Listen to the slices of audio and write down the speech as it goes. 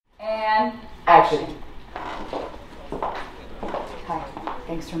question. Hi,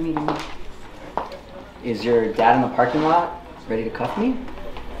 thanks for meeting me. Is your dad in the parking lot ready to cuff me?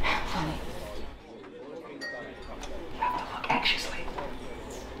 Funny. You have to look anxiously.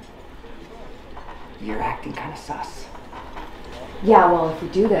 You're acting kind of sus. Yeah, well, if we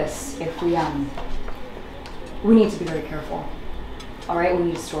do this, we need to be very careful. All right, we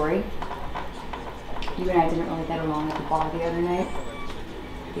need a story. You and I didn't really get along at the bar the other night.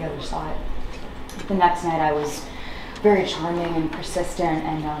 The others saw it. But the next night I was very charming and persistent,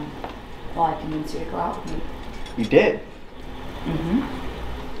 and well, I convinced you to go out with me. You did?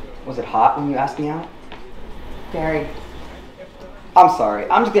 Mm-hmm. Was it hot when you asked me out? Very. I'm sorry,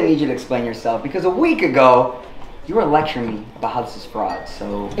 I'm just gonna need you to explain yourself, because a week ago, you were lecturing me about how this is fraud,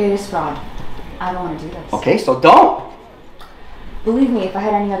 so... It is fraud. I don't want to do this. Okay, so don't! Believe me, if I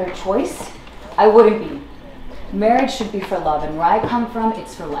had any other choice, I wouldn't be. Marriage should be for love, and where I come from,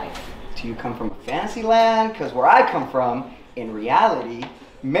 it's for life. Do you come from a fantasy land? Because where I come from, in reality,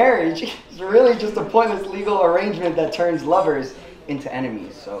 marriage is really just a pointless legal arrangement that turns lovers into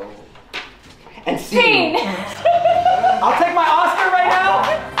enemies, so... And scene! I'll take my Oscar right now!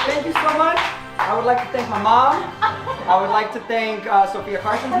 Thank you so much! I would like to thank my mom. I would like to thank Sofia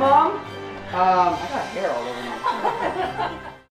Carson's mom. I got hair all over me.